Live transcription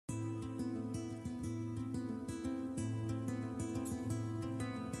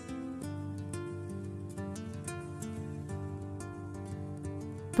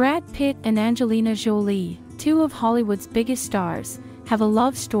Brad Pitt and Angelina Jolie, two of Hollywood's biggest stars, have a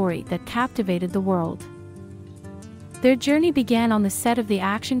love story that captivated the world. Their journey began on the set of the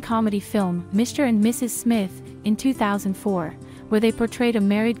action comedy film Mr. and Mrs. Smith in 2004, where they portrayed a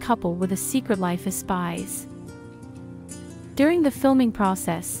married couple with a secret life as spies. During the filming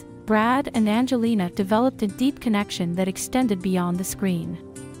process, Brad and Angelina developed a deep connection that extended beyond the screen.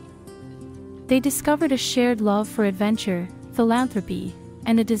 They discovered a shared love for adventure, philanthropy,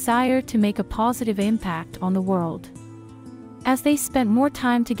 and a desire to make a positive impact on the world. As they spent more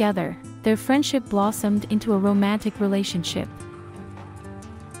time together, their friendship blossomed into a romantic relationship.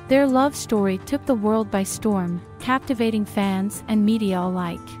 Their love story took the world by storm, captivating fans and media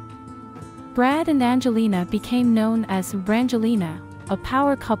alike. Brad and Angelina became known as Brangelina, a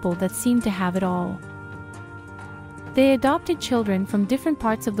power couple that seemed to have it all. They adopted children from different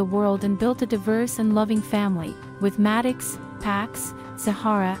parts of the world and built a diverse and loving family, with Maddox, Pax,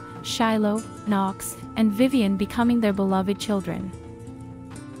 Zahara, Shiloh, Knox, and Vivian becoming their beloved children.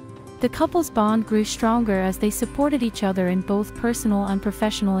 The couple's bond grew stronger as they supported each other in both personal and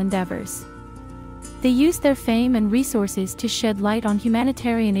professional endeavors. They used their fame and resources to shed light on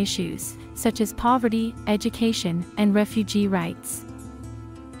humanitarian issues, such as poverty, education, and refugee rights.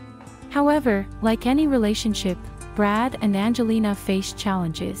 However, like any relationship, Brad and Angelina faced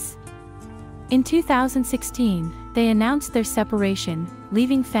challenges. In 2016, they announced their separation,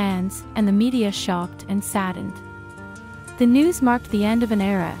 leaving fans and the media shocked and saddened. The news marked the end of an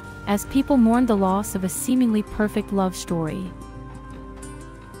era, as people mourned the loss of a seemingly perfect love story.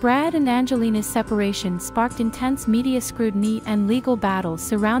 Brad and Angelina's separation sparked intense media scrutiny and legal battles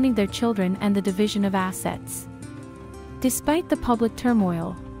surrounding their children and the division of assets. Despite the public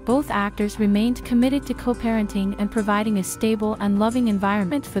turmoil, both actors remained committed to co-parenting and providing a stable and loving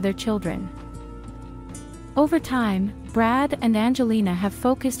environment for their children. Over time, Brad and Angelina have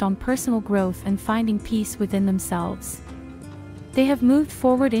focused on personal growth and finding peace within themselves. They have moved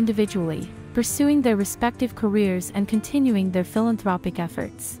forward individually, pursuing their respective careers and continuing their philanthropic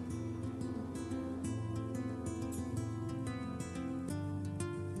efforts.